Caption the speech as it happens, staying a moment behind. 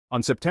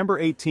On September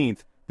 18th,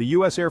 the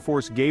U.S. Air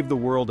Force gave the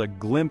world a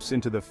glimpse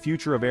into the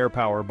future of air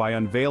power by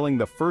unveiling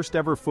the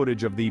first-ever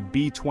footage of the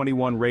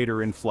B-21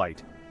 Raider in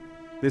flight.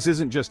 This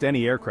isn't just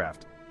any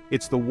aircraft.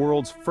 It's the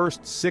world's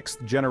first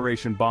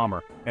sixth-generation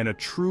bomber and a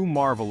true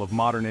marvel of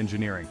modern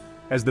engineering.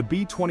 As the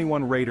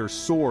B-21 Raider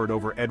soared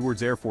over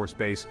Edwards Air Force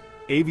Base,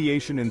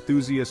 aviation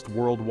enthusiasts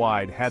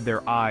worldwide had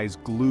their eyes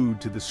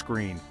glued to the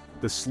screen.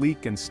 The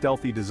sleek and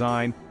stealthy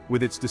design,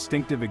 with its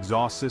distinctive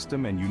exhaust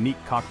system and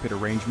unique cockpit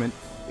arrangement,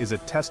 is a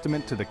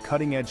testament to the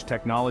cutting-edge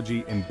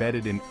technology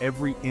embedded in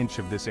every inch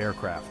of this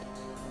aircraft.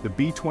 The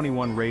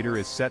B-21 Raider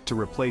is set to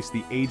replace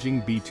the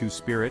aging B-2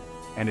 Spirit,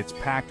 and it's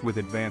packed with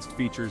advanced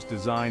features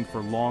designed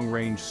for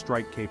long-range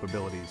strike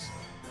capabilities.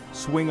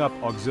 Swing-up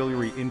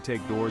auxiliary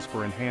intake doors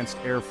for enhanced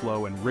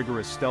airflow and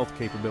rigorous stealth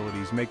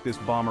capabilities make this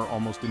bomber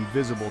almost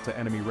invisible to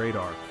enemy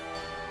radar.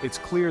 It's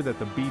clear that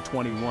the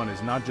B-21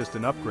 is not just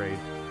an upgrade,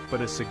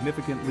 but a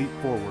significant leap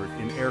forward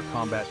in air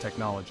combat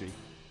technology.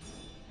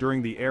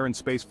 During the Air and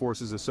Space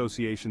Forces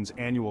Association's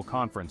annual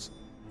conference,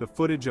 the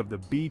footage of the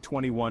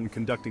B-21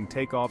 conducting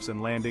takeoffs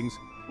and landings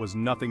was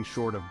nothing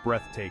short of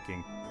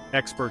breathtaking.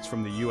 Experts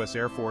from the U.S.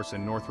 Air Force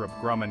and Northrop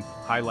Grumman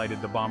highlighted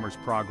the bomber's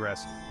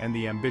progress and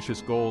the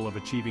ambitious goal of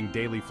achieving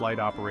daily flight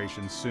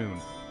operations soon.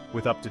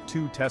 With up to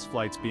 2 test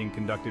flights being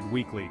conducted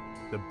weekly,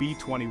 the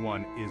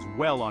B-21 is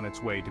well on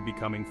its way to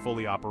becoming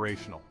fully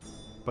operational.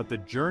 But the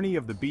journey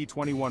of the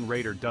B-21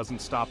 Raider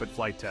doesn't stop at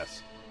flight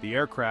tests. The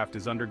aircraft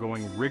is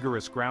undergoing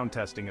rigorous ground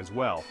testing as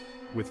well,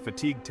 with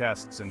fatigue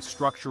tests and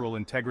structural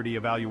integrity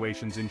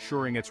evaluations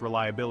ensuring its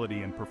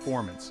reliability and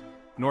performance.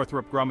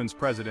 Northrop Grumman's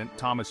president,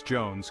 Thomas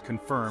Jones,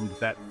 confirmed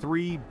that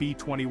 3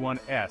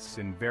 B-21s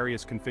in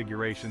various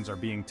configurations are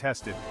being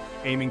tested,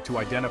 aiming to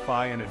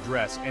identify and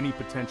address any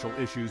potential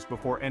issues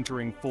before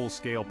entering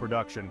full-scale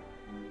production.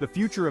 The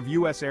future of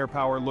U.S. air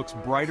power looks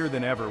brighter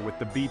than ever with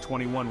the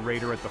B-21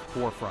 Raider at the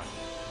forefront.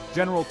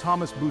 General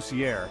Thomas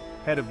Bussière,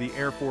 head of the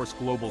Air Force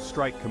Global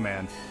Strike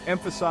Command,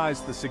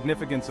 emphasized the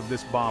significance of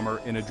this bomber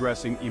in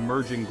addressing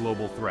emerging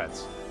global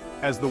threats.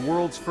 As the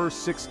world's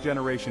first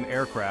sixth-generation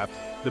aircraft,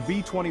 the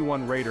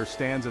B-21 Raider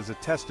stands as a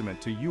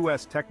testament to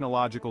U.S.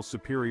 technological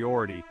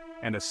superiority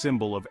and a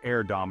symbol of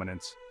air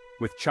dominance.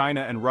 With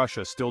China and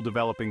Russia still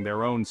developing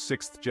their own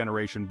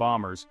sixth-generation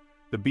bombers,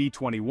 the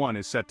B-21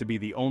 is set to be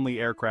the only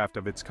aircraft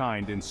of its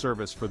kind in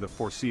service for the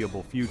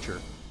foreseeable future.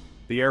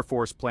 The Air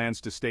Force plans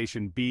to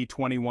station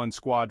B-21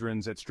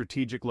 squadrons at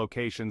strategic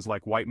locations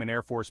like Whiteman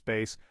Air Force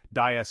Base,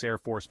 Dyess Air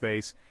Force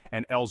Base,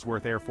 and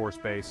Ellsworth Air Force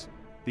Base.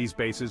 These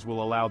bases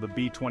will allow the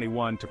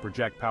B-21 to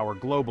project power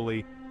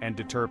globally and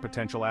deter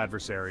potential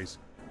adversaries.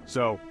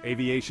 So,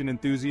 aviation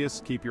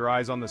enthusiasts, keep your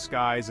eyes on the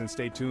skies and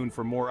stay tuned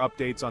for more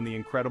updates on the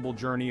incredible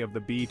journey of the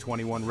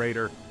B-21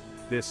 Raider.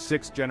 This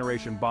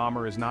sixth-generation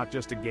bomber is not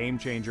just a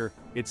game-changer,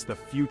 it's the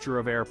future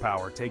of air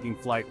power taking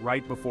flight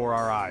right before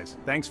our eyes.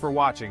 Thanks for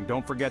watching.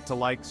 Don't forget to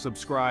like,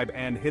 subscribe,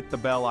 and hit the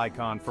bell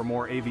icon for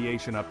more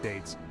aviation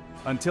updates.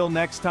 Until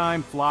next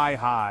time, fly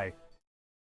high.